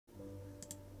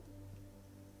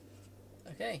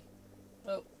Okay,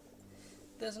 well,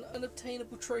 there's an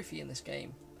unobtainable trophy in this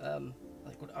game,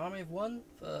 like called Army of One,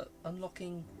 for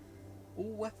unlocking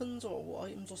all weapons or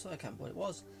items or something. I can't remember what it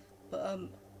was, but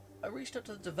I reached out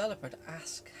to the developer to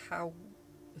ask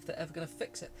if they're ever going to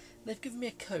fix it. They've given me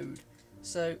a code,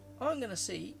 so I'm going to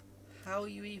see how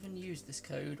you even use this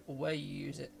code or where you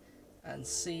use it, and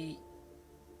see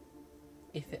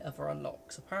if it ever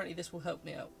unlocks. Apparently this will help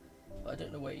me out, but I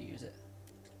don't know where you use it.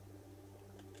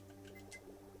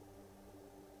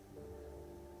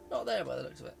 Not there by the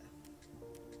looks of it.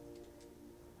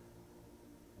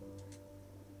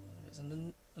 It's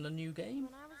in a new game.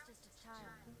 When I was just a child.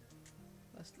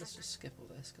 Let's just skip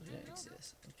all this because we don't need to see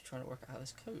this. I'm just trying to work out how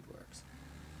this code works.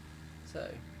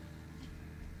 So,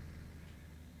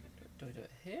 do we do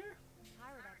it here?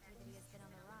 Pirate activity has been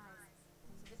on the rise,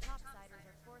 so the topsiders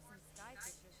are forcing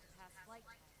skyfishers to pass flight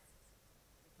tests.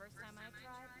 The first time I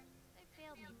tried, they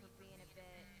failed me for being a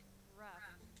bit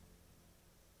rough.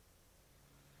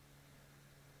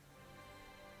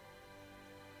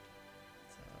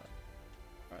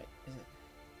 So, right, is it?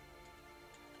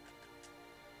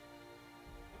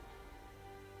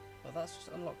 Well, that's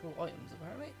just unlockable items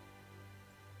apparently.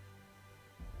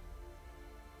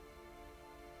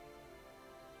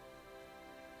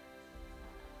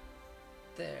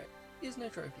 There is no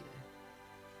trophy there,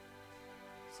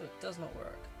 so it does not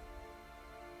work.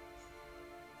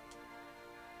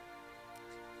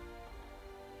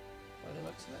 By the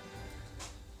looks of it.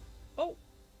 Oh,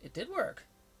 it did work.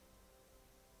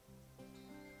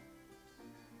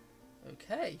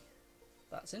 Okay,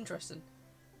 that's interesting.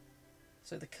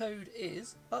 So the code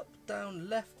is up, down,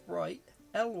 left, right,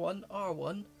 L1,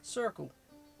 R1, circle,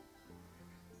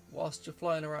 whilst you're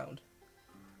flying around.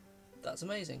 That's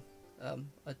amazing.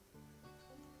 I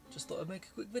just thought I'd make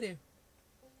a quick video.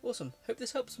 Awesome. Hope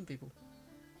this helps some people.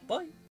 Bye.